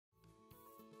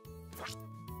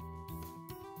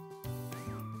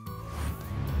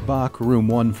Bach Room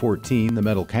 114, the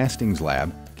Metal Castings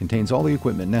Lab, contains all the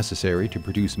equipment necessary to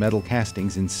produce metal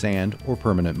castings in sand or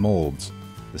permanent molds.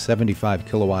 The 75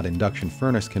 kilowatt induction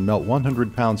furnace can melt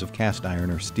 100 pounds of cast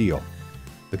iron or steel.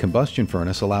 The combustion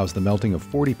furnace allows the melting of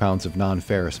 40 pounds of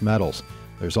non-ferrous metals.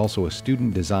 There's also a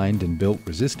student-designed and built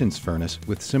resistance furnace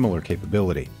with similar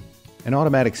capability. An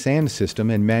automatic sand system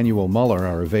and manual muller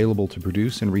are available to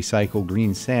produce and recycle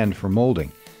green sand for molding.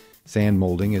 Sand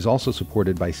molding is also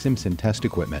supported by Simpson test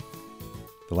equipment.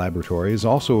 The laboratory is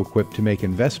also equipped to make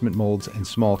investment molds and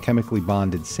small chemically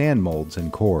bonded sand molds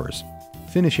and cores.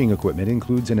 Finishing equipment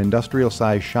includes an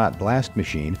industrial-sized shot blast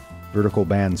machine, vertical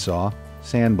bandsaw,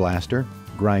 sandblaster,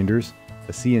 grinders,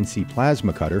 a CNC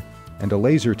plasma cutter, and a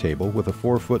laser table with a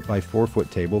 4-foot by 4-foot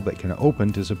table that can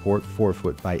open to support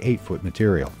 4-foot by 8-foot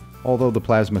material. Although the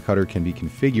plasma cutter can be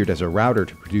configured as a router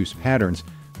to produce patterns,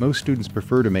 most students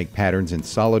prefer to make patterns in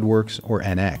SolidWorks or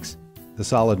NX. The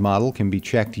solid model can be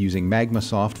checked using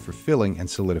Magmasoft for filling and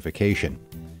solidification.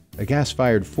 A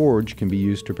gas-fired forge can be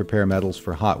used to prepare metals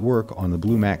for hot work on the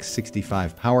BlueMax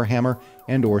 65 power hammer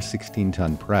and/or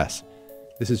 16-ton press.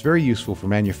 This is very useful for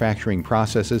manufacturing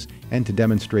processes and to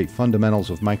demonstrate fundamentals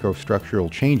of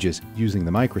microstructural changes using the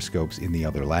microscopes in the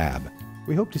other lab.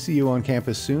 We hope to see you on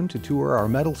campus soon to tour our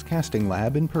metals casting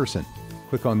lab in person.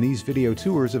 Click on these video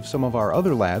tours of some of our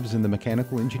other labs in the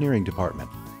Mechanical Engineering Department.